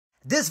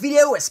This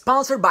video is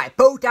sponsored by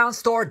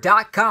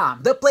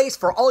PotownStore.com, the place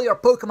for all your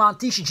Pokemon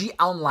TCG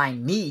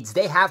online needs.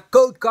 They have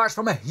code cards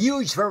from a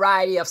huge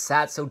variety of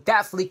sets, so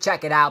definitely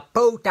check it out,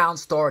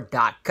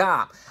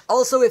 PotownStore.com.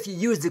 Also, if you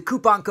use the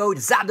coupon code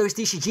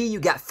ZapDoseTCG, you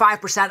get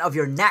 5% of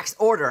your next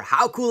order.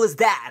 How cool is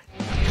that?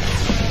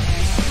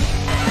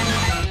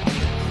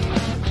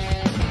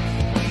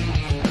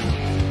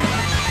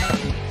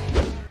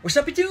 What's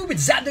up YouTube,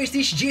 it's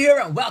ZapDoseTCG here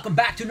and welcome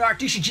back to another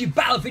TCG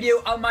battle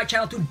video on my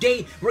channel.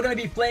 Today we're going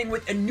to be playing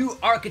with a new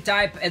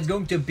archetype. It's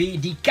going to be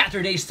the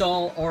Caturday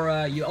stall,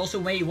 or you also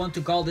may want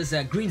to call this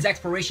a Green's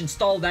Exploration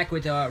stall deck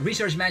with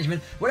research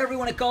management. Whatever you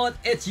want to call it,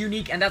 it's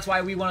unique and that's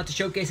why we wanted to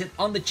showcase it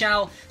on the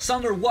channel.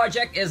 Sander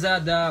Wojcik is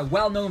the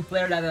well-known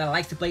player that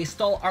likes to play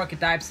stall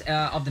archetypes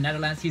of the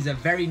Netherlands. He's a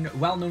very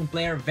well-known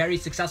player, very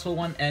successful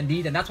one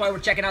indeed, and that's why we're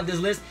checking out this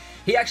list.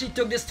 He actually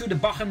took this to the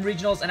Bochum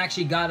regionals and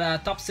actually got a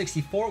top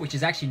 64, which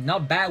is actually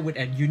not bad with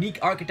a unique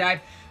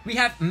archetype. We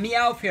have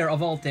Meowth here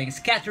of all things.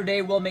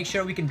 Caturday will make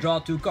sure we can draw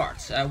 2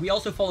 cards. We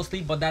also fall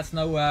asleep, but that's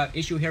no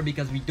issue here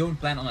because we don't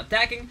plan on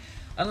attacking.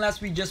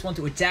 Unless we just want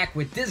to attack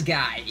with this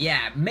guy.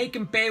 Yeah, make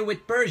him pay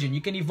with Persian.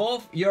 You can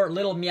evolve your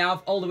little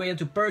Meowth all the way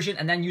into Persian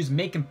and then use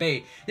make him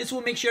pay. This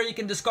will make sure you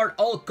can discard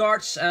all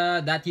cards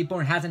that the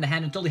opponent has in the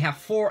hand until they have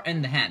 4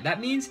 in the hand.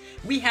 That means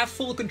we have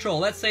full control.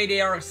 Let's say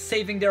they are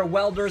saving their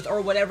welders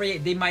or whatever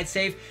they might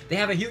save. They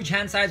have a huge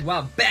hand size.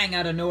 Well, bang,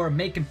 out of nowhere,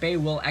 make him pay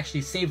will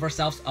actually save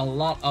ourselves a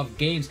lot of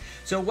games.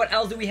 So what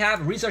else do we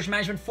have? Research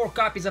management, 4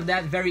 copies of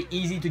that. Very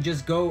easy to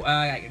just go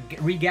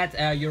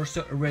re-get your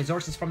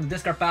resources from the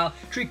discard pile.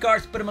 3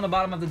 cards. Put them on the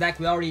bottom of the deck.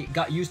 We already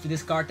got used to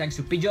this card thanks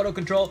to Pidgeotto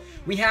control.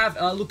 We have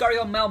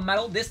Lucario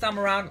Melmetal. This time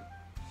around,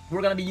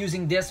 we're going to be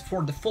using this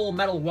for the full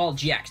Metal Wall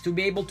GX to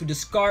be able to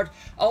discard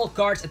all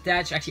cards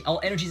attached, actually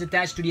all energies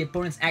attached to the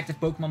opponent's active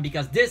Pokemon,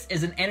 because this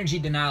is an energy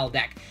denial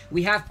deck.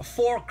 We have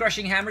 4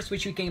 Crushing Hammers,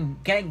 which we can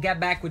get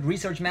back with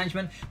Research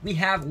Management. We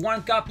have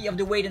 1 copy of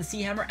the Wait and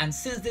See Hammer, and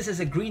since this is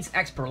a Green's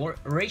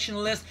Exploration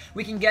list,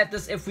 we can get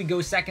this if we go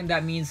second.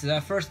 That means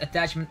the first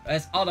attachment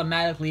is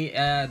automatically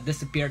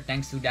disappeared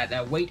thanks to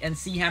that Wait and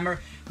See Hammer.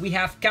 We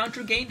have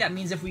Counter Gain. That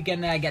means if we can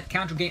get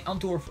Counter Gain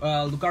onto our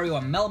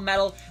Lucario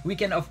Melmetal, we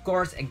can of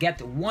course get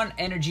 1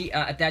 energy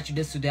attached to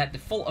this, so that the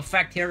full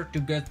effect here to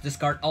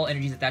discard all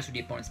energies attached to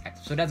the opponent's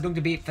active. So that's going to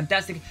be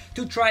fantastic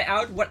to try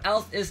out. What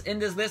else is in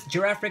this list?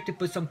 Girafarig to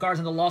put some cards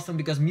in the Lost Zone,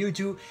 because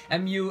Mewtwo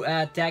and Mew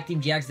Tag Team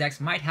GX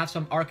decks might have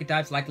some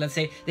archetypes, like let's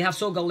say they have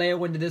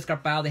Solgaleo in the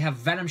discard pile, they have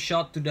Venom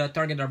Shot to the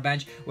target our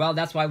bench. Well,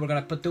 that's why we're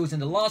gonna put those in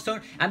the Lost Zone.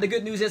 And the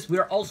good news is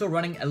we're also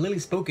running a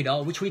Lily's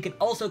Pokédoll, which we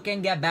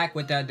can get back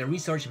with the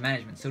research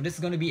management. So this is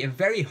going to be a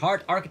very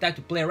hard archetype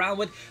to play around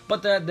with,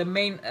 but the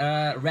main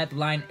red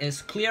line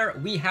is clear.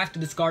 We have to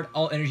discard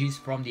all energies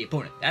from the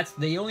opponent. That's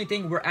the only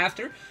thing we're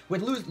after.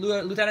 With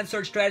Lieutenant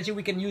Search strategy,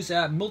 we can use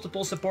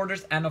multiple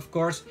supporters, and of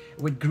course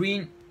with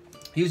green,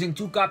 using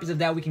 2 copies of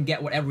that, we can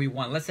get whatever we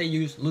want. Let's say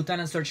you use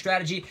Lieutenant Search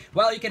strategy.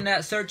 Well, you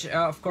can search,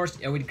 of course,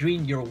 with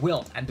green, your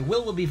Will. And the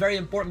Will be very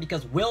important,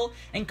 because Will,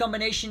 in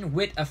combination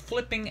with a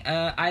flipping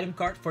item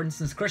card, for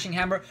instance, Crushing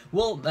Hammer,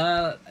 will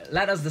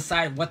let us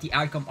decide what the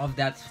outcome of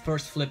that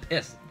first flip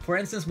is. For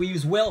instance, we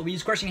use Will, we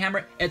use Crushing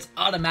Hammer, it's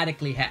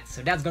automatically heads.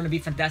 So that's going to be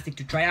fantastic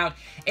to try out.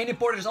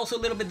 Eneporter is also a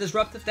little bit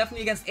disruptive,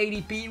 definitely against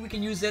ADP. We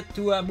can use it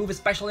to move a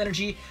special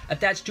energy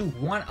attached to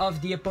one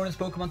of the opponent's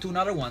Pokemon to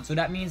another one. So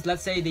that means,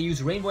 let's say they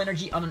use Rainbow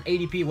Energy on an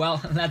ADP.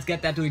 Well, let's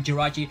get that to a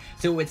Jirachi,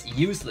 so it's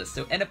useless.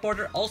 So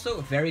Eneporter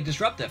also very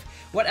disruptive.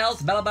 What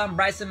else? Bellabam,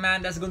 Bryson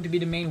Man, that's going to be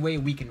the main way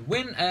we can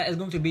win. Is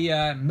going to be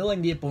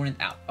milling the opponent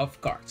out of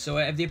cards. So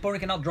if the opponent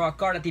cannot draw a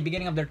card at the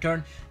beginning of their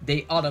turn,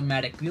 they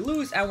automatically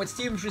lose. And with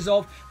Steven's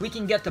Resolve, we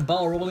can get the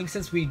ball rolling.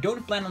 Since we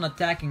don't plan on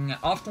attacking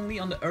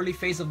oftenly on the early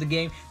phase of the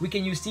game, we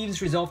can use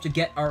Steven's Resolve to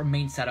get our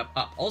main setup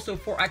up. Also,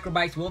 for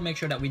Acrobikes, we'll make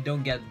sure that we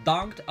don't get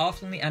donked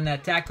oftenly, and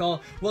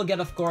Tackle will get,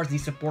 of course, the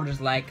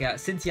supporters like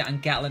Cynthia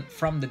and Catelyn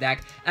from the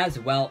deck, as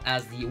well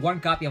as the 1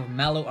 copy of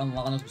Mallow and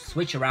Lano to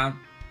switch around.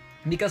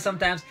 Because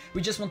sometimes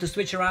we just want to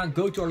switch around,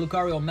 go to our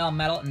Lucario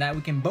Melmetal, and that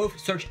we can both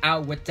search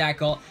out with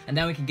Tackle, and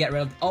then we can get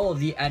rid of all of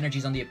the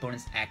energies on the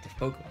opponent's active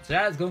Pokemon. So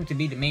that is going to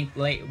be the main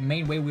way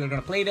we are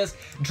going to play this.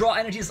 Draw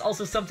energy is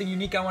also something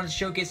unique I want to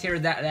showcase here,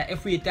 that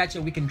if we attach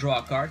it, we can draw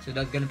a card. So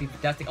that's going to be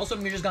fantastic. Also,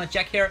 we're just going to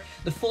check here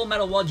the full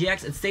Metal Wall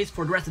GX. It states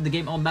for the rest of the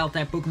game, all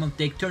Battle-type Pokemon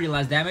take 30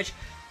 less damage.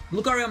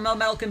 Lucario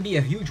Melmetal can be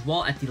a huge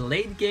wall at the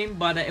late game,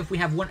 but if we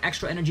have 1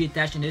 extra energy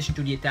attached in addition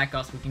to the attack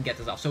cost, we can get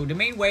this off. So the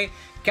main way,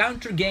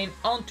 Counter Gain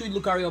onto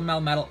Lucario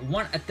Melmetal,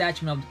 1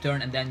 attachment of the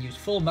turn, and then use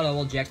full Metal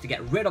Wall GX to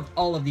get rid of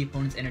all of the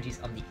opponent's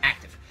energies on the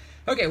active.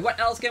 Okay, what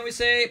else can we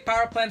say?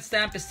 Power Plant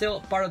Stamp is still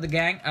part of the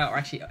gang, or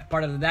actually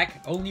part of the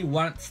deck. Only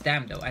 1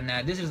 stamp though,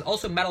 and this is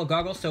also Metal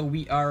Goggles, so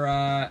we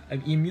are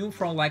immune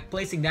from like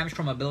placing damage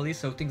from abilities.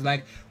 So things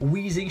like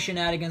Wheezing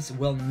shenanigans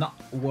will not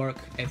work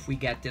if we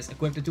get this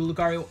equipped to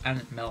Lucario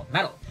and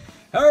Melmetal.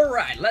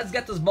 Alright, let's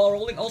get this ball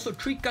rolling. Also,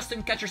 3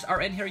 custom catchers are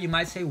in here. You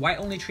might say, why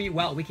only 3?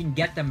 Well, we can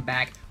get them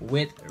back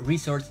with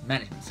resource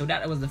management. So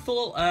that was the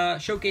full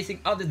showcasing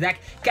of the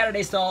deck.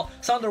 Caturday stall,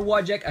 Sander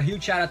Wojcik, a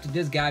huge shout out to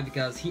this guy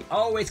because he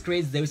always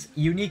creates those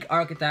unique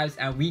archetypes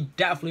and we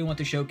definitely want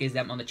to showcase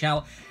them on the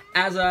channel.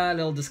 As a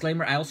little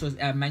disclaimer, I also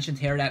mentioned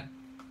here that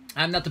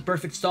I'm not the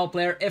perfect stall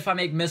player. If I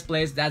make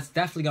misplays, that's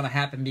definitely gonna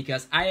happen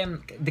because I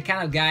am the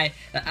kind of guy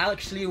that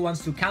actually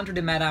wants to counter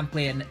the meta and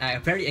play a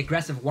very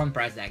aggressive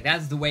one-price deck.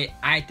 That's the way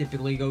I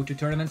typically go to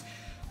tournaments.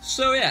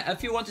 So yeah,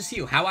 if you want to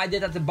see how I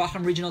did at the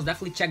Bochum regionals,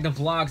 definitely check the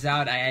vlogs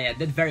out. I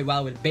did very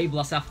well with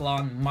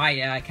Beyblade,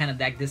 my kind of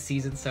deck this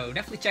season, so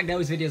definitely check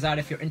those videos out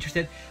if you're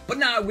interested. But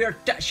now we're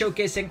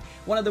showcasing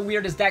one of the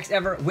weirdest decks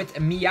ever with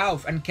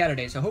Meowth and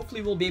Caturday, so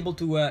hopefully we'll be able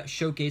to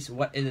showcase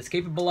what it is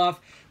capable of.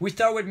 We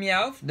start with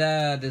Meowth,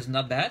 that is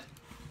not bad.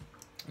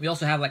 We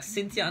also have like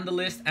Cynthia on the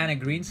list and a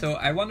green, so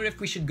I wonder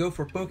if we should go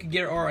for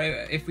Pokegear or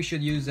if we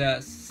should use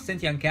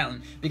Cynthia and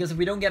Catelyn, because if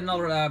we don't get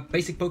another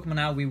basic Pokemon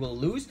now, we will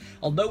lose.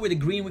 Although with the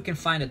green we can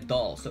find a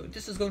doll, so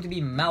this is going to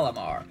be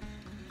Malamar.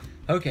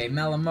 Okay,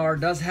 Malamar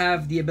does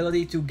have the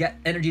ability to get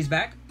energies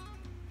back.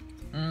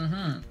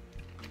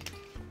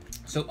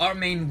 So our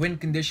main win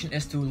condition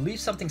is to leave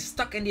something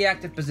stuck in the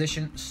active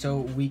position so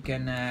we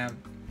can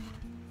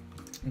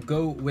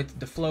go with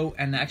the flow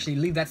and actually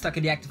leave that stuck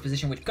in the active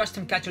position with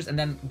custom catchers and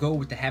then go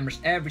with the hammers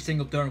every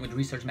single turn with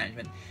research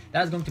management.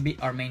 That is going to be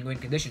our main win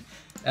condition.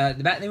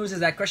 The bad news is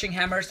that crushing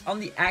hammers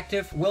on the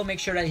active will make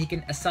sure that he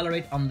can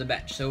accelerate on the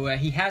bench. So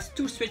he has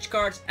 2 switch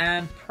cards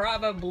and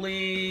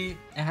probably,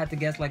 I had to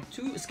guess, like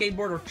 2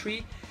 skateboard or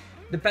 3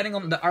 depending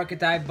on the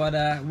archetype, but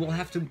we'll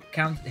have to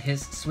count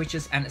his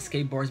switches and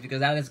skateboards because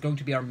that is going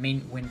to be our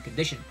main win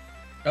condition.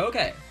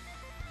 Okay.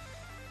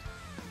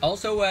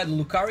 Also,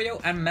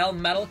 Lucario and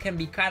Melmetal can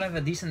be kind of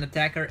a decent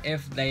attacker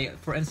if they,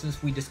 for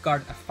instance, we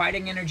discard a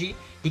fighting energy.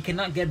 He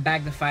cannot get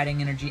back the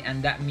fighting energy,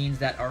 and that means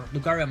that our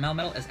Lucario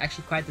Melmetal is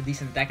actually quite a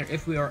decent attacker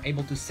if we are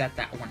able to set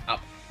that one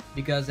up.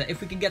 Because if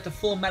we can get the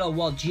full Metal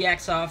Wall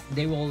GX off,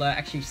 they will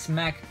actually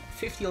smack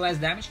 50 less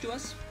damage to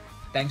us,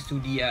 thanks to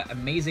the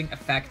amazing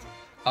effect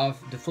of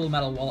the full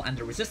Metal Wall and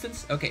the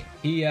resistance. Okay,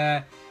 he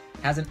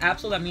has an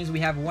Absol, that means we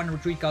have 1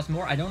 retreat cost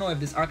more. I don't know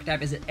if this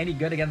archetype is any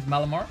good against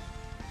Malamar.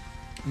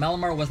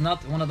 Malamar was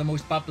not one of the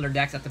most popular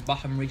decks at the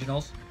Bochum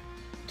regionals.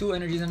 2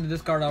 energies in the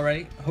discard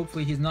already.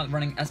 Hopefully he's not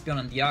running Espeon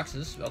and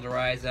Deoxys,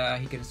 otherwise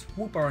he can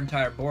swoop our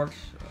entire board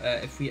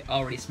if we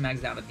already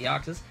smacks down at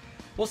Deoxys.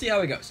 We'll see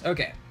how it goes.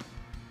 Okay.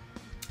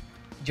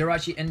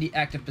 Jirachi in the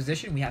active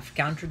position. We have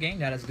counter gain,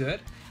 that is good.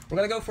 We're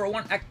gonna go for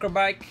 1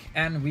 Acrobike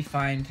and we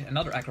find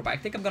another Acrobike. I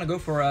think I'm gonna go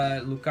for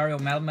Lucario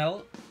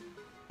Melmetal,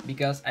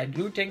 because I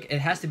do think it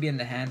has to be in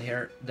the hand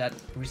here, that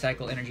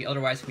recycle energy,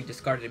 otherwise we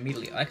discard it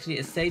immediately. Actually,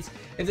 it states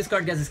if this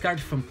card gets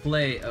discarded from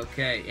play,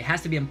 okay, it has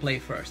to be in play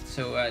first.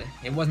 So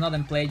it was not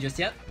in play just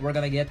yet. We're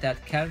gonna get that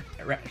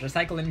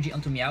recycle energy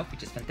onto Meowth,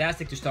 which is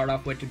fantastic to start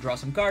off with to draw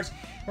some cards.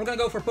 We're gonna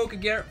go for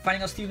Pokegear,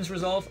 finding out Steven's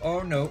Resolve.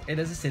 Oh no, it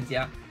is a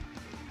Cynthia.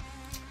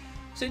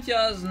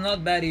 Cynthia is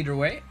not bad either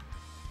way.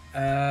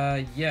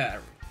 Yeah.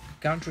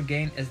 Counter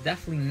gain is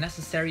definitely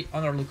necessary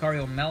on our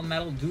Lucario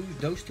Melmetal.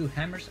 Those 2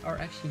 hammers are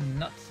actually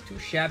not too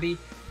shabby.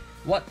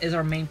 What is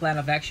our main plan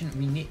of action?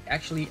 We need,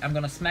 actually, I'm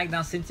gonna smack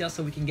down Cynthia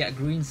so we can get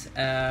Green's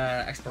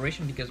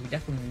exploration, because we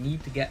definitely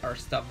need to get our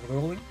stuff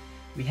rolling.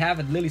 We have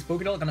a Lily's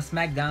Pokédoll, gonna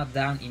smack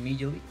down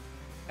immediately.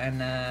 And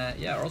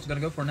yeah, we're also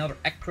gonna go for another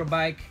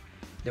Acrobike.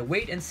 The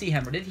Wait and See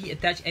Hammer. Did he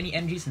attach any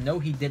energies? No,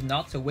 he did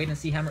not. So Wait and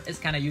See Hammer is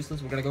kind of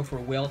useless. We're gonna go for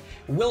Will.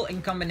 Will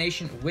in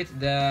combination with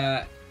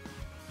the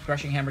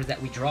crushing hammers that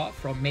we draw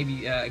from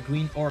maybe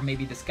green or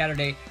maybe the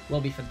Caturday will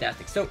be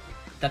fantastic. So,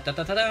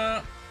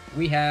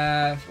 we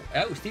have,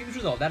 oh, Steven's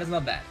Resolve, that is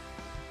not bad.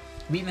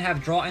 We even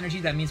have draw energy,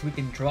 that means we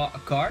can draw a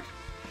card.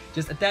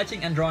 Just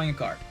attaching and drawing a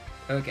card.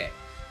 Okay.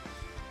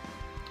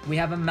 We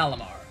have a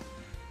Malamar.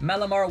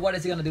 Malamar, what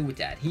is he gonna do with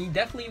that? He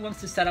definitely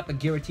wants to set up a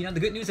Giratina. The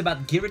good news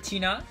about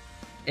Giratina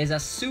is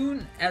as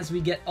soon as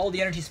we get all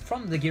the energies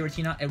from the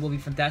Giratina, it will be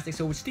fantastic.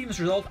 So with Steven's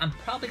Resolve, I'm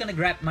probably gonna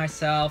grab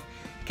myself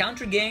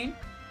Counter Gain,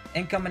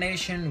 in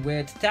combination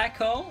with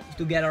Tackle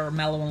to get our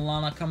Mallow and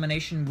Lana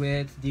combination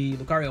with the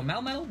Lucario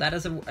Melmetal. That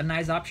is a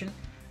nice option.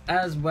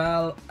 As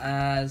well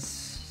as,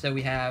 so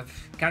we have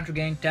Counter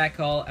Gain,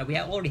 Tackle, and we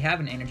already have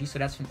an energy, so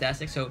that's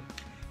fantastic. So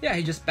yeah,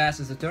 he just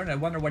passes the turn. I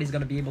wonder what he's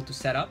going to be able to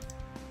set up.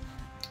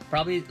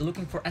 Probably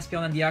looking for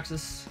Espeon and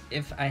Deoxys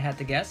if I had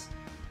to guess.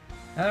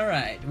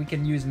 Alright, we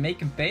can use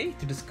Make and Pay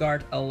to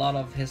discard a lot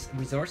of his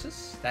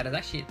resources. That is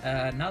actually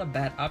not a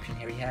bad option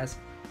here. He has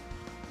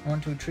 1,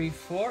 2, 3,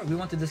 4. We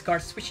want to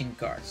discard switching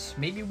cards.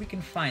 Maybe we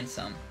can find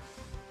some.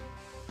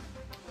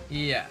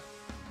 Yeah.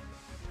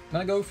 I'm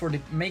gonna go for the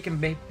Make and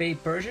Pay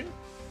Persian.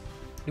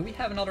 Do we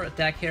have another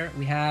attack here?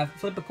 We have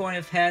Flip a Coin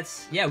of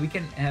Heads. Yeah, we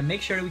can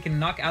make sure that we can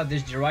knock out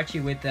this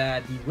Jirachi with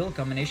the Will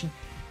combination.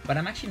 But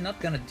I'm actually not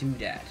gonna do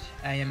that.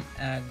 I am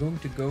going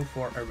to go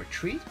for a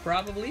retreat,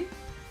 probably.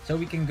 So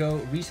we can go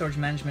resource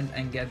management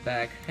and get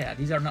back. Yeah,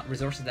 these are not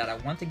resources that I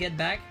want to get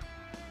back,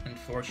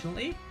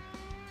 unfortunately.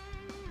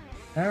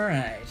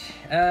 Alright,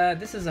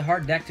 this is a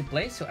hard deck to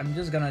play, so I'm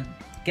just gonna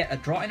get a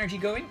draw energy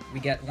going. We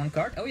get one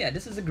card. Oh yeah,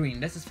 this is a green.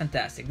 This is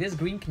fantastic. This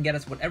green can get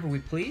us whatever we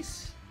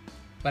please.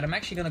 But I'm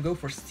actually gonna go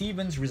for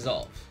Steven's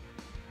Resolve.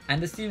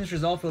 And the Steven's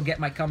Resolve will get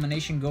my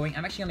combination going.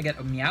 I'm actually gonna get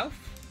a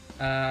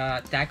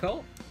Meowth,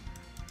 Tackle.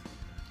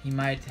 He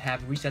might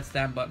have Reset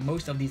Stamp, but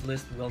most of these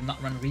lists will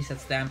not run Reset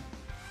Stamp.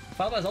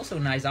 Falba is also a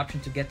nice option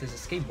to get this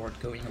escape board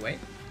going away.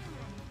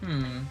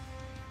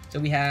 So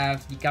we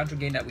have the counter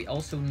gain that we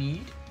also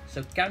need.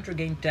 So counter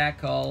gain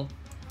Tackle.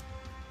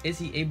 Is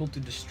he able to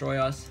destroy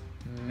us?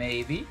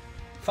 Maybe.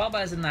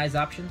 Falba is a nice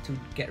option to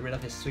get rid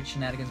of his switch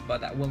shenanigans, but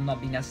that will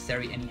not be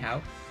necessary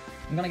anyhow.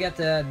 I'm gonna get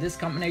this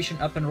combination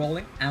up and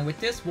rolling, and with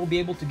this we'll be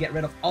able to get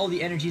rid of all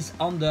the energies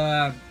on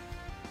the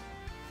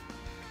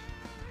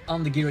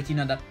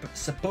Giratina that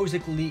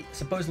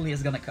supposedly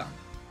is gonna come.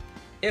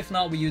 If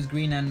not, we use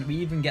green and we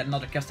even get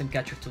another custom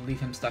catcher to leave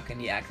him stuck in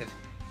the active.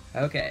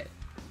 Okay.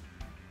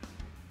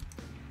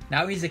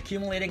 Now he's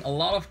accumulating a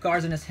lot of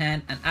cards in his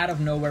hand, and out of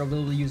nowhere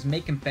we'll use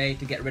Make Him Pay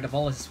to get rid of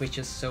all his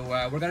switches. So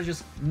we're gonna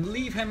just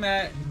leave him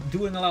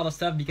doing a lot of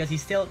stuff because he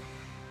still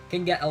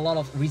can get a lot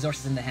of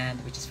resources in the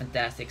hand, which is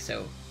fantastic.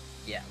 So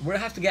yeah, we'll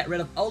have to get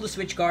rid of all the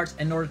switch cards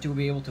in order to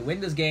be able to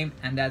win this game,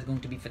 and that's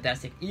going to be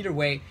fantastic. Either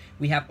way,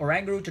 we have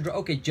Oranguru to draw.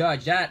 Okay,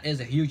 Judge, that is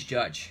a huge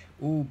Judge.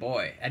 Oh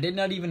boy, I did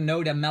not even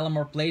know that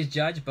Malamor plays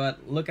Judge,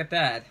 but look at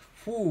that.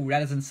 Whew,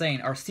 that is insane.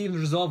 Our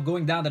Steven's Resolve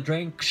going down the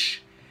drain.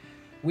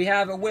 We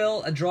have a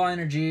Will, a Draw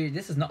Energy.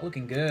 This is not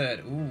looking good.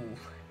 Ooh.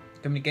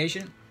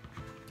 Communication.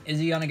 Is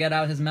he gonna get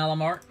out his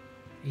Malamar?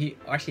 He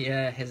actually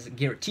his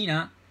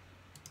Giratina.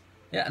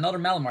 Yeah, another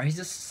Malamar. He's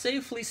just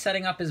safely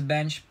setting up his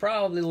bench,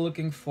 probably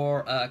looking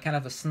for kind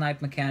of a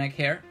snipe mechanic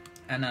here,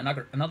 and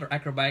another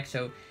acrobatic.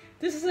 So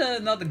this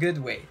is not a good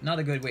way. Not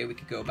a good way we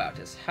could go about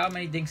this. How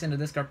many dinks in the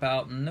discard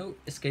pile? No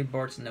escape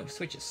boards, no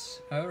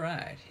switches. All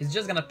right, he's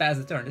just gonna pass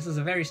the turn. This is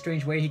a very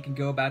strange way he can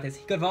go about this.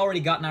 He could have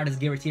already gotten out his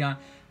Giratina,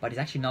 but he's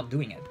actually not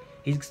doing it.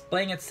 He's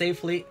playing it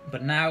safely,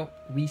 but now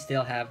we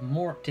still have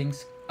more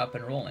things up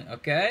and rolling.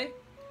 Okay.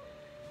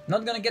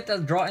 Not gonna get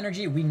that draw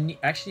energy. We need,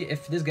 actually,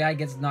 if this guy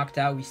gets knocked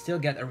out, we still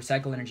get a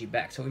recycle energy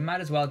back. So we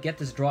might as well get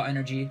this draw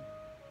energy,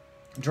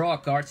 draw a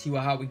card, see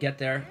how we get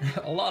there.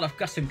 A lot of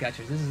custom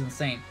catchers. This is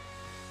insane.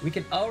 We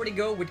can already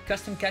go with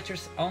custom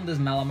catchers on this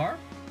Malamar.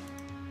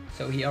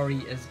 So he already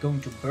is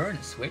going to burn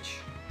a switch.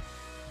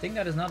 I think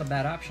that is not a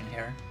bad option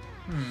here.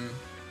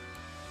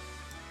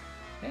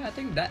 Yeah, I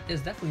think that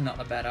is definitely not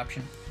a bad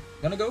option.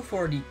 Gonna go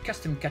for the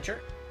custom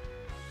catcher.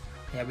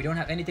 Yeah, we don't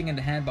have anything in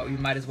the hand, but we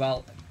might as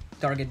well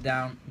target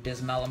down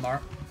this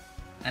Malamar.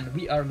 And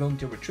we are going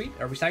to retreat.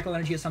 Our recycle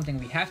energy is something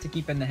we have to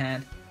keep in the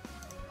hand.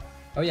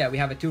 Oh yeah, we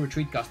have a 2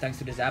 retreat cost thanks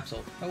to this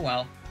Absol. Oh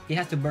well, he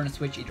has to burn a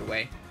switch either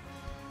way.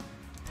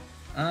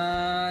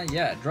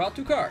 Yeah, draw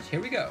 2 cards. Here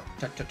we go.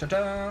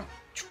 Ta-ta-ta-ta.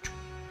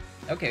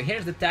 Okay,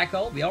 here's the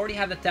tackle. We already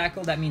have the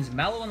tackle. That means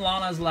Mallow and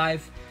Lana is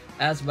live,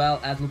 as well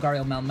as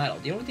Lucario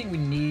Melmetal. The only thing we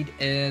need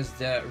is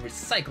the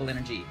recycle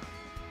energy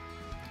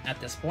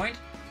at this point.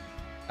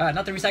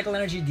 Not the recycle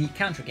energy, the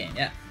counter gain.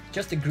 Yeah,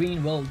 just the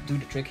green will do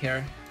the trick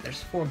here.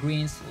 There's 4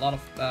 greens, a lot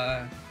of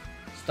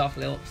stuff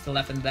still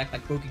left in the deck,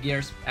 like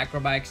Pokegears,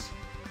 Acrobikes.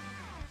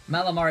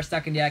 Malamar is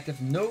stuck in the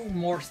active. No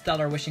more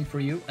Stellar Wishing for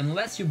you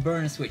unless you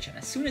burn a switch. And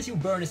as soon as you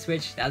burn a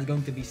switch, that's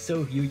going to be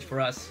so huge for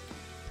us.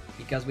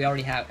 Because we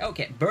already have...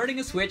 Okay, burning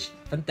a switch.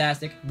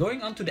 Fantastic.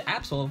 Going on to the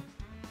Absol.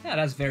 Yeah,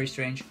 that's very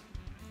strange.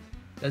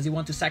 Does he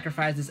want to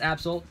sacrifice this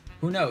Absol?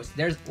 Who knows?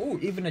 There's... Ooh,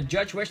 even a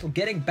Judge Whistle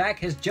getting back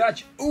his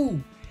Judge.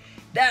 Ooh!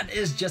 That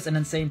is just an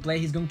insane play.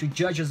 He's going to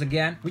Judge us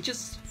again, which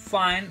is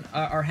fine.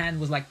 Our hand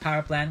was like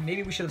Power Plant.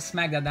 Maybe we should have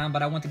smacked that down,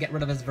 but I want to get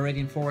rid of his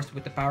Viridian Forest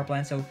with the Power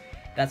Plant, so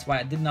that's why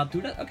I did not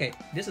do that. Okay,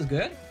 this is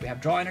good. We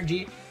have Draw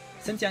Energy,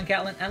 Cynthia and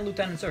Catelyn, and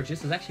Lieutenant Surge.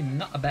 This is actually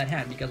not a bad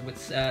hand, because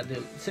with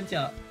the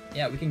Cynthia,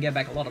 yeah, we can get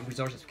back a lot of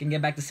resources. We can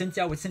get back to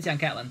Cynthia with Cynthia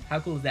and Catelyn.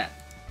 How cool is that?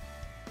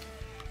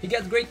 He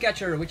gets Great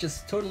Catcher, which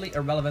is totally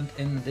irrelevant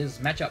in this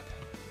matchup.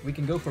 We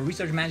can go for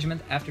Research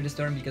Management after this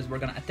turn, because we're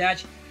gonna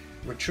attach,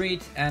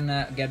 retreat,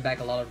 and get back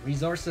a lot of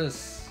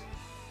resources.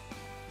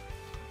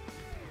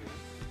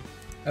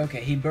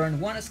 Okay, he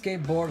burned 1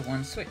 escape board,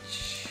 1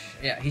 switch.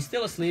 Yeah, he's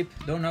still asleep.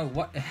 Don't know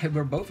what...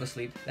 We're both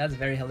asleep. That's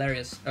very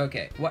hilarious.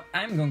 Okay, what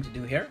I'm going to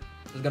do here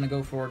is gonna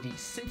go for the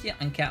Cynthia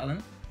and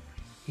Catelyn.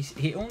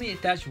 He only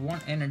attached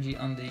 1 energy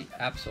on the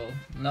Absol.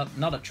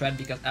 Not a threat,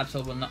 because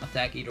Absol will not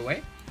attack either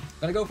way.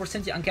 Gonna go for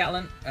Cynthia and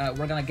Catelyn.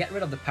 We're gonna get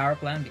rid of the Power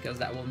Plant, because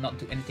that will not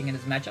do anything in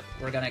this matchup.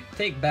 We're gonna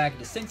take back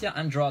the Cynthia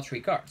and draw 3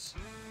 cards.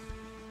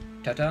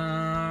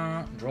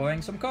 Ta-da!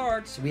 Drawing some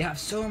cards. We have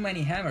so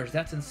many hammers.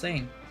 That's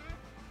insane.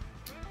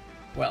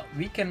 Well,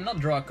 we cannot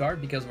draw a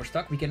card because we're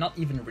stuck. We cannot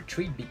even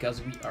retreat because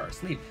we are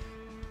asleep.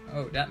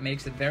 Oh, that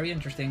makes it very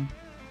interesting.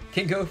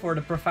 Can go for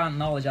the Profound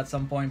Knowledge at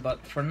some point, but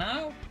for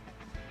now,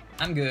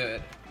 I'm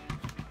good.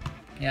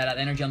 Yeah, that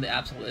energy on the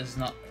Absol is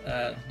not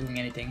doing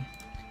anything.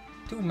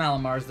 2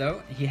 Malamars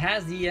though. He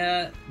has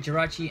the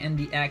Jirachi in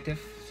the active,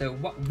 so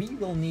what we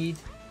will need,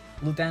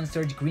 Lieutenant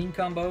Surge green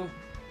combo,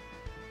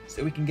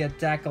 so we can get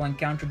tackle and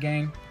counter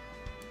game.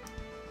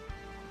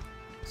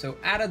 So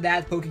out of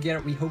that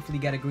Pokegear, we hopefully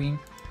get a green.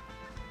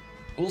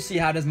 We'll see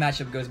how this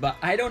matchup goes, but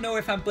I don't know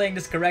if I'm playing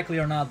this correctly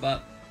or not,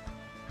 but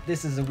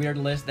this is a weird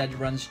list that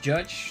runs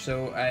Judge,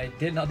 so I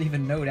did not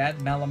even know that.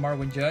 Malamar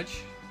with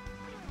Judge.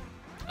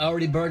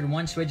 Already burned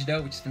one switch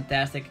though, which is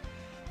fantastic.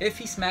 If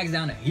he smacks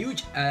down a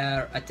huge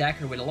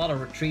attacker with a lot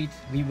of retreat,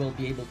 we will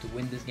be able to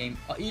win this game.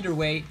 Either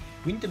way,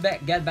 we need to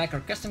get back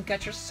our custom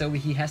catchers, so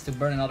he has to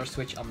burn another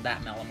switch on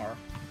that Malamar.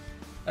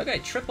 Okay,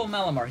 triple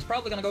Malamar. He's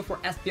probably gonna go for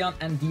Espeon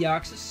and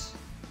Deoxys,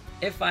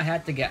 if I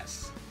had to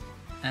guess.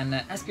 And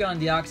Espeon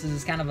and Deoxys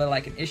is kind of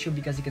like an issue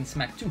because he can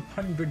smack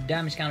 200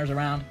 damage counters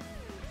around.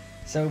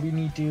 So we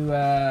need to,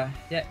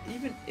 yeah,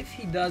 even if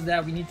he does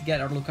that, we need to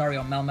get our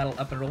Lucario Melmetal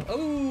up and roll.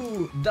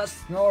 Oh,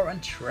 Dusknoir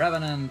and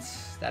Trevenant.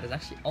 That is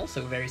actually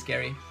also very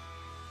scary.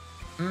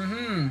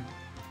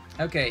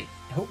 Okay,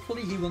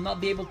 hopefully he will not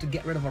be able to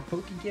get rid of our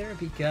Pokegear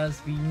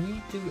because we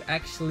need to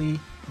actually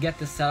get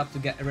this set up to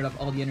get rid of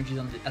all the energies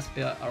on the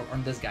Espeon or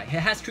on this guy. He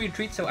has 3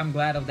 retreats, so I'm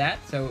glad of that.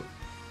 So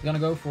we're gonna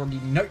go for the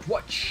Night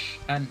Watch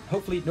and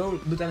hopefully no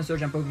Lieutenant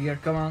Surge and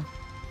Pokegear. Come on.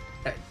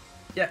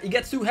 Yeah, he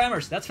gets 2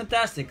 hammers. That's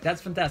fantastic.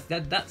 That's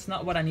fantastic. That's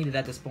not what I needed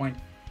at this point.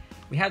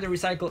 We have the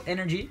Recycle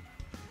Energy.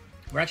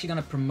 We're actually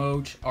gonna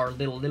promote our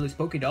little Lily's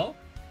Pokédoll,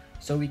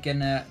 so we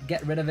can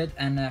get rid of it,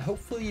 and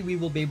hopefully we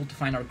will be able to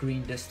find our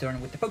green this turn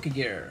with the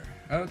Pokegear.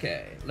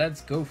 Okay,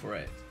 let's go for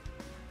it.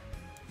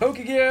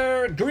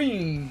 Pokegear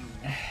green!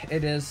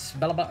 It is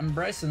Bellabot and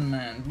Bryson,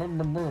 man.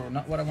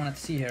 Not what I wanted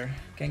to see here.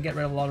 Can get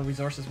rid of a lot of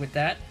resources with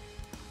that.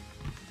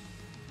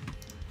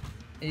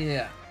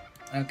 Yeah,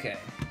 okay.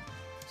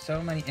 So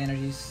many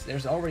energies.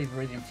 There's already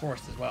Viridian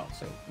Forest as well,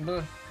 so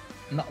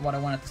not what I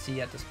wanted to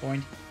see at this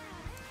point.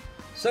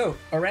 So,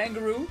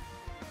 Oranguru,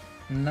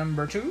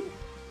 number 2.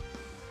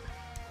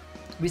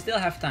 We still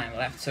have time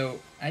left, so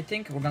I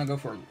think we're gonna go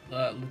for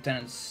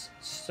Lieutenant's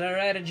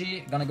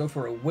strategy. Gonna go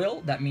for a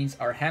Will. That means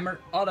our hammer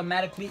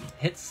automatically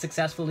hits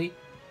successfully.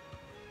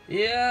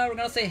 Yeah, we're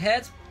gonna say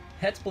heads.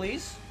 Heads,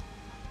 please.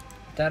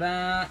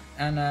 Ta-da!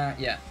 And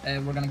yeah,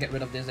 we're gonna get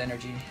rid of this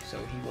energy, so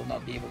he will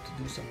not be able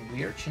to do some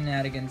weird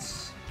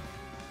shenanigans.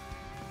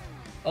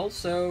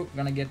 Also, we're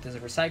gonna get this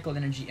recycled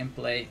energy in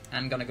play.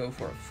 I'm gonna go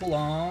for a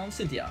full-on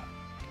Cynthia.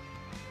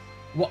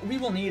 What we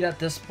will need at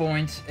this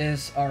point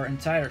is our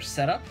entire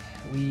setup.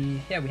 We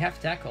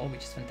have Tackle, which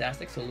is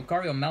fantastic. So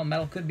Lucario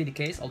Melmetal could be the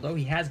case, although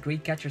he has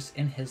great catchers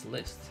in his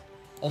list.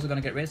 Also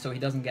gonna get rid so he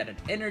doesn't get an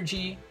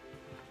energy.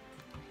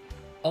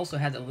 Also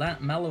had the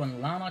Mallow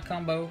and Lana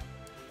combo.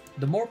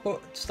 The more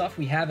stuff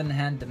we have in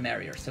hand, the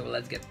merrier. So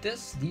let's get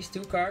these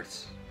 2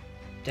 cards.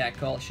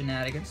 Tackle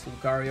Shenanigans,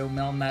 Lucario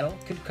Melmetal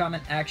could come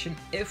in action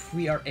if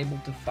we are able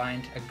to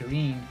find a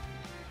green.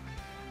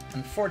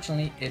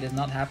 Unfortunately, it is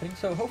not happening,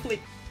 so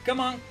hopefully, come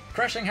on,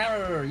 Crushing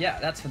Hammer! Yeah,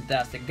 that's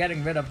fantastic.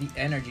 Getting rid of the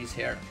energies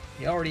here.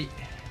 He already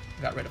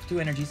got rid of 2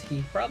 energies.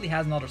 He probably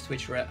has another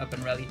switch up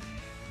and ready,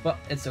 but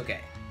it's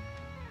okay.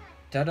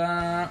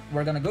 Ta-da!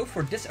 We're gonna go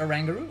for this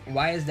Oranguru.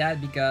 Why is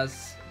that?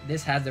 Because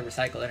this has the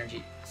recycle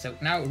energy. So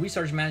now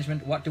resource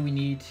management, what do we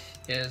need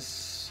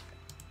is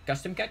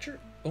custom catcher.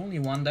 Only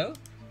 1 though.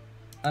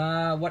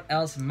 What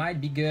else might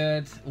be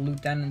good?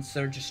 Lieutenant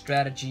Surge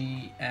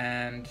strategy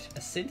and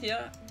a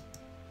Cynthia.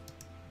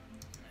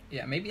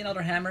 Yeah, maybe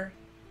another hammer.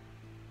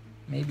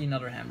 Maybe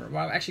another hammer.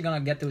 Well, I'm actually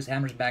gonna get those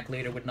hammers back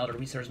later with another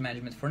resource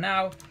management. For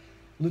now,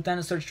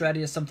 Lieutenant Surge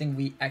strategy is something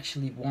we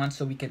actually want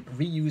so we can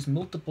reuse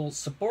multiple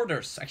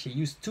supporters. Actually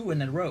use 2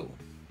 in a row.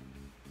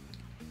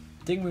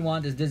 Thing we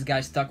want is this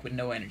guy stuck with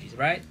no energies,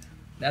 right?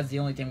 That's the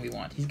only thing we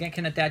want. He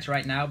can attach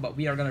right now, but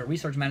we are gonna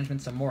resource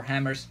management some more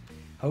hammers.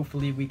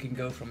 Hopefully we can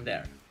go from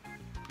there.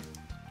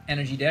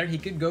 Energy there. He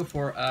could go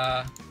for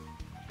a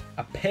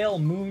Pale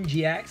Moon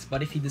GX,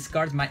 but if he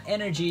discards my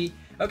energy...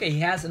 Okay, he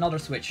has another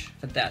switch.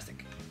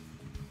 Fantastic.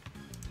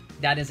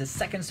 That is his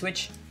 2nd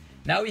switch.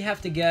 Now we have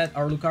to get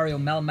our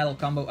Lucario Melmetal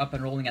combo up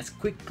and rolling as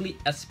quickly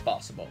as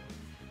possible.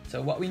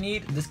 So what we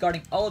need,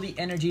 discarding all the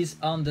energies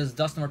on this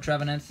Dusknoir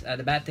Trevenant.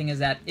 The bad thing is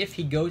that if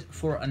he goes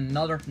for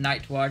another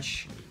Night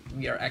Watch,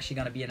 we are actually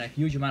going to be in a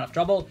huge amount of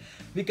trouble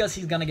because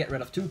he's going to get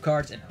rid of 2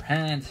 cards in our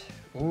hand.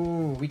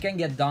 Ooh, we can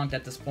get donked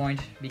at this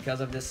point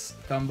because of this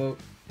combo.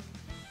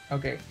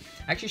 Okay,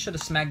 actually should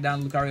have smacked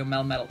down Lucario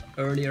Melmetal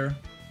earlier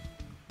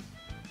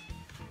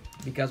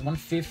because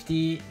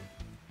 150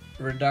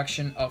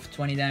 reduction of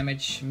 20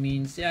 damage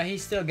means, yeah, he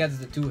still gets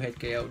the 2-hit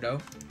KO though.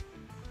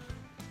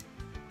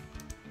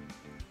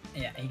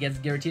 Yeah, he gets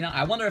Giratina.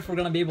 I wonder if we're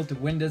gonna be able to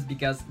win this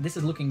because this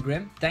is looking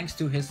grim thanks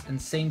to his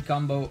insane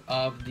combo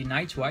of the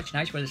Night Watch.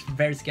 Night Watch is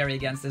very scary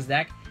against this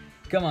deck.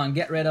 Come on,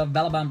 get rid of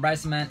Balaban,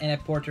 Bryson,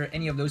 Eneporter,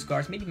 any of those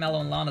cards. Maybe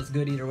Mallow and Lana's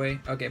good either way.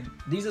 Okay,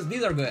 these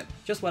are good.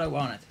 Just what I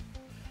wanted.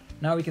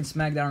 Now we can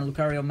smack down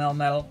Lucario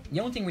Melmetal. The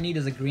only thing we need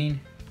is a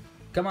green.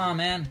 Come on,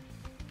 man.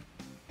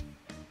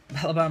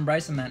 Balaban,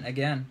 Bryson,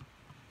 again.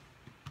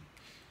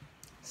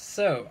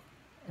 So,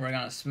 we're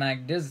gonna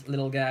smack this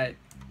little guy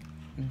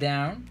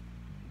down.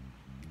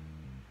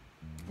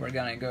 We're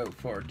gonna go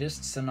for this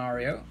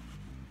scenario.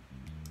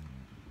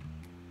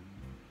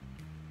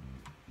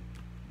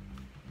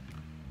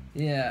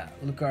 Yeah,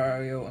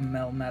 Lucario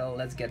Melmetal.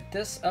 Let's get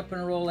this up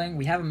and rolling.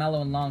 We have a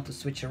Mellow and Long to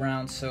switch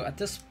around, so at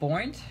this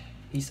point,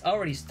 he's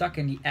already stuck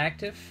in the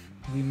active.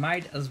 We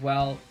might as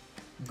well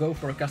go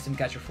for a custom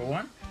catcher for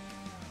one.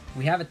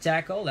 We have a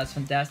tackle, that's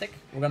fantastic.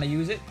 We're gonna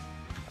use it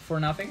for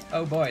nothing.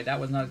 Oh boy, that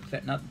was not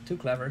too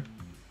clever.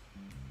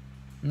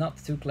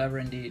 Not too clever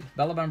indeed.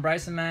 Bellabon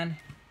Bryson Man.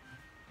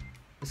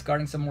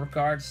 Discarding some more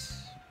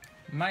cards.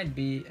 Might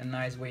be a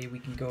nice way we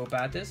can go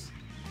about this.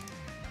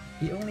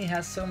 He only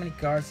has so many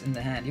cards in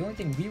the hand. The only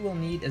thing we will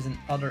need is an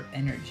other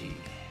energy.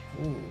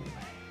 Ooh.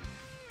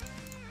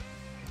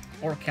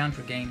 Or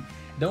counter game.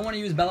 Don't want to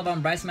use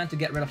Bellabon Bryceman to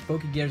get rid of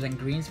Pokegears and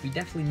greens. We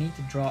definitely need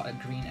to draw a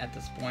green at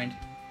this point.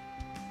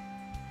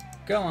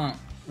 Come on,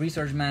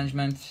 resource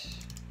management.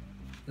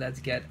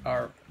 Let's get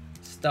our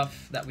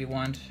stuff that we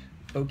want.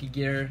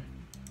 Pokegear.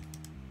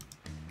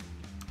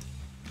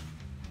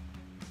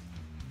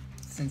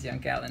 Cynthia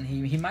and Callan.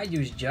 He might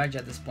use Judge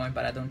at this point,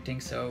 but I don't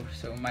think so.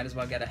 So might as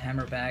well get a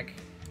hammer back.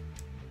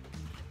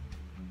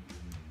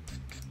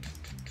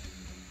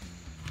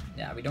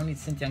 Yeah, we don't need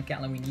Cynthia and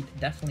Callan. We need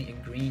definitely a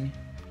green.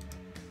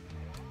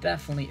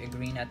 Definitely a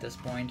green at this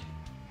point.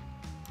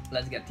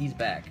 Let's get these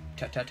back.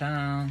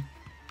 Ta-ta-ta.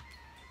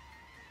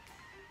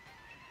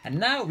 And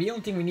now the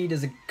only thing we need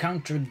is a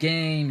counter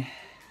game.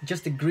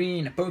 Just a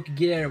green, a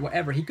Pokegear,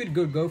 whatever. He could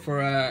go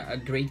for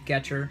a great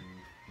catcher.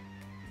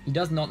 He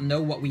does not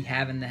know what we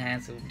have in the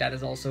hand, so that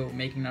is also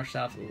making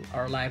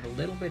our life a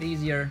little bit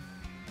easier.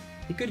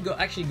 He could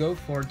actually go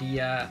for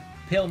the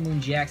Pale Moon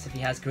GX if he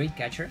has Great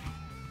Catcher.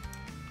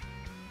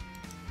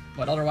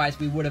 But otherwise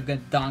we would have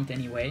got donked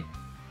anyway.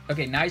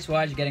 Okay, nice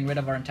watch, getting rid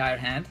of our entire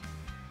hand.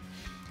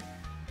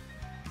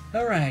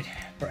 Alright,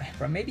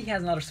 maybe he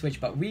has another switch,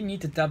 but we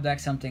need to top deck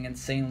something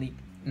insanely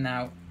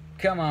now.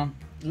 Come on,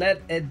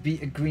 let it be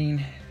a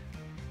green.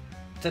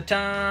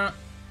 Ta-ta!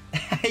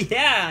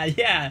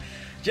 Yeah!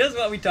 Just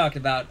what we talked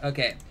about.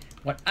 Okay,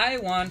 what I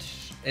want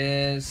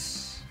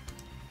is,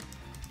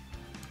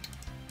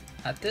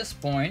 at this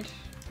point,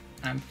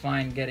 I'm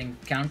fine getting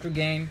counter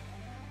game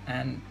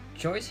and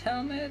choice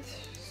helmet,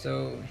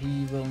 so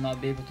he will not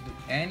be able to do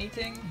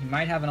anything. He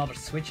might have another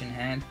switch in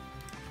hand.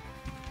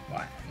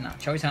 Why? No,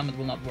 choice helmet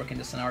will not work in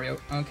this scenario.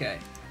 Okay,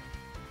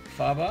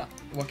 Faba.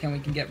 What can we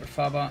get with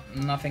Faba?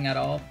 Nothing at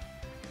all.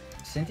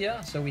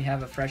 Cynthia. So we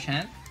have a fresh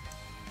hand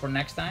for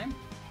next time.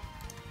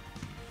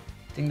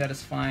 I think that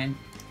is fine.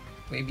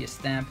 Maybe a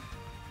stamp.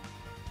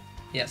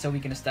 Yeah, so we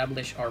can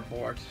establish our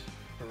board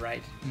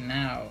right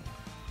now.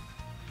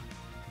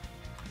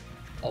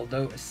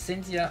 Although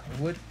Cynthia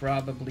would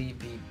probably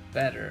be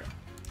better.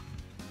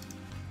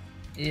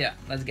 Yeah,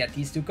 let's get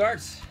these two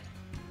cards.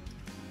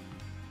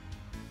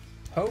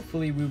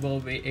 Hopefully we will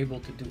be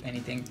able to do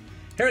anything.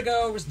 Here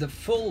goes the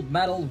Full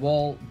Metal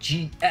Wall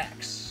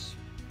GX.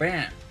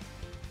 Bam!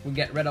 We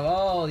get rid of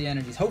all the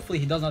energies. Hopefully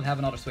he does not have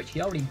another switch.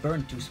 He already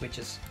burned 2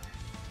 switches.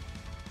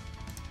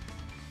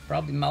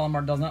 Probably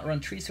Malamar does not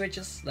run 3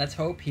 switches. Let's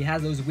hope. He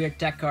has those weird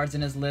tech cards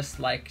in his list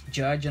like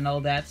Judge and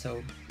all that,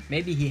 so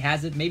maybe he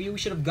has it. Maybe we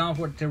should have gone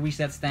for the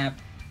reset stamp,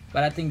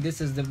 but I think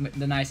this is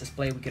the nicest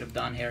play we could have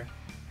done here.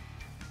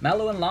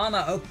 Mellow and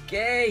Lana,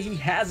 okay, he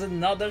has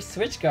another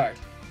switch card.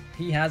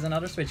 He has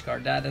another switch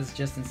card. That is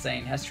just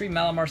insane. Has 3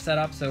 Malamar set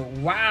up, so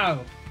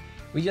wow.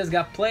 We just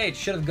got played.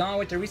 Should have gone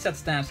with the reset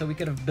stamp so we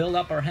could have built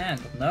up our hand,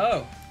 but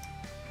no.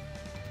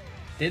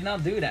 Did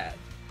not do that.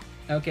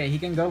 Okay, he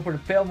can go for the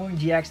Pale Moon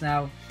GX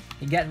now.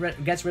 He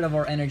gets rid of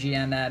our energy,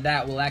 and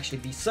that will actually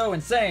be so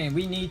insane.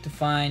 We need to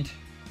find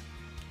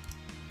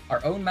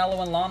our own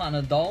Mellow and Lana on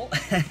a doll.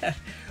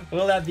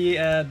 Will that be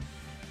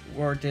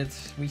worth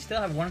it? We still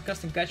have 1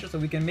 custom catcher, so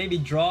we can maybe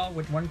draw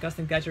with 1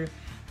 custom catcher.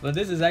 But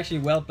this is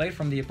actually well played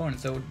from the opponent.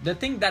 So the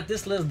thing that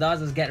this list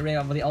does is get rid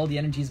of all the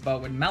energies,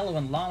 but with Mellow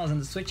and Lanas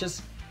and the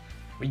switches,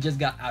 we just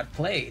got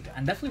outplayed.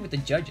 And definitely with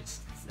the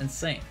judges. It's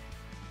insane.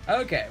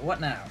 Okay,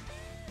 what now?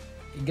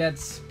 He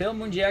gets Pale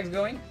Moon GX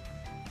going.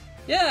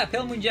 Yeah,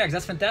 Pale Moon GX,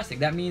 that's fantastic.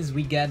 That means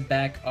we get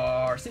back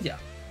our Cynthia.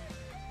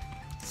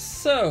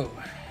 So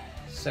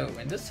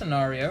in this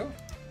scenario,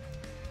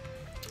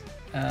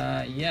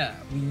 yeah,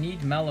 we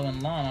need Mellow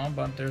and Lana,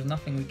 but there's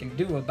nothing we can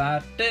do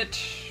about it.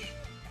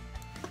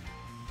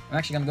 I'm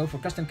actually gonna go for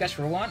custom catch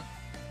for 1.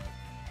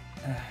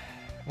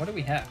 What do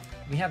we have?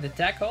 We have the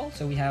tackle,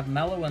 so we have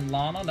Mellow and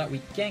Lana that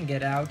we can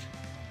get out,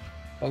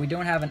 but we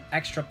don't have an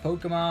extra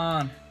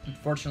Pokemon,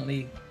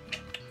 unfortunately.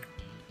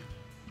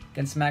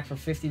 Can smack for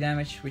 50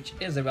 damage, which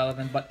is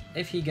irrelevant, but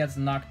if he gets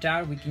knocked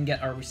out, we can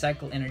get our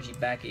recycle energy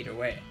back either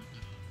way.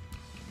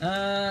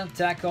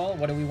 Tackle,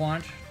 what do we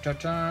want?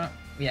 Ta-ta.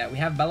 Yeah, we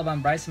have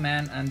Bellabon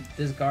Bryceman and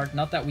discard.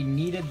 Not that we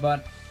need it,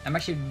 but I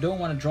actually don't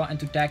want to draw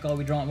into tackle.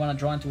 We don't want to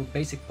draw into a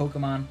basic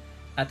Pokemon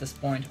at this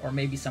point, or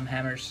maybe some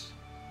hammers,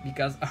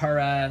 because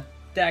our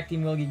tag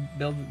team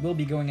will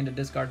be going into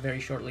discard very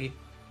shortly.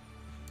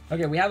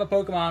 Okay, we have a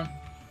Pokemon.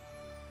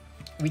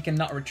 We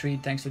cannot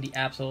retreat thanks to the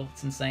Absol.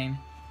 It's insane.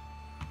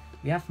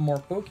 We have more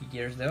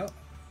Pokegears though.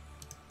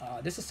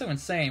 This is so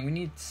insane. We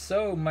need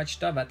so much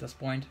stuff at this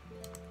point.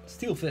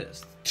 Steel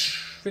Fist.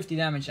 50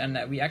 damage, and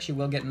we actually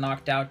will get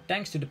knocked out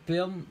thanks to the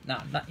pill. No,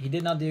 he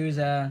did not use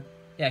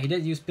yeah, he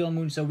did use Pill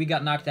Moon, so we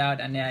got knocked out,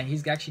 and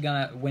he's actually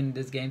gonna win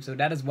this game, so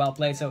that is well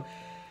played. So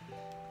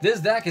this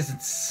deck is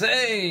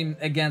insane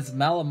against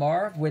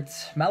Malamar with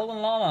Mallow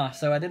and Lana,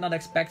 so I did not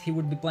expect he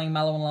would be playing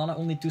Mallow and Lana,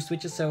 only 2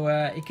 switches, so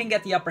he can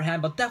get the upper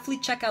hand, but definitely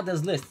check out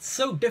this list. It's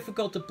so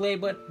difficult to play,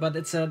 but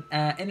it's an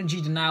energy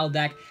denial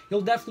deck.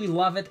 You'll definitely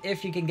love it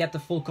if you can get the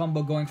full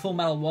combo going, full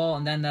metal wall,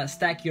 and then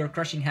stack your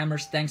crushing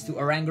hammers thanks to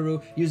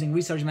Oranguru using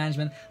resource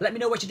management. Let me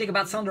know what you think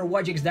about Sander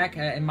Wojcik's deck.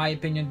 In my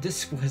opinion,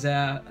 this was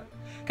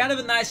kind of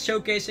a nice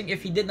showcasing.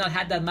 If he did not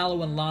have that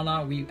Mallow and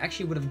Lana, we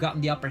actually would have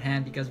gotten the upper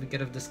hand because we could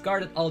have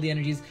discarded all the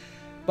energies.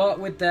 But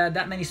with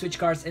that many switch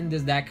cards in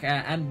this deck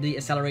and the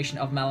acceleration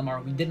of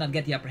Malamar, we did not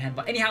get the upper hand.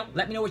 But anyhow,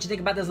 let me know what you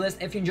think about this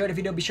list. If you enjoyed the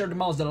video, be sure to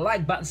mouse the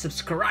like button,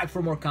 subscribe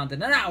for more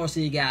content, and I will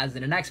see you guys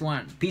in the next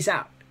one. Peace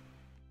out.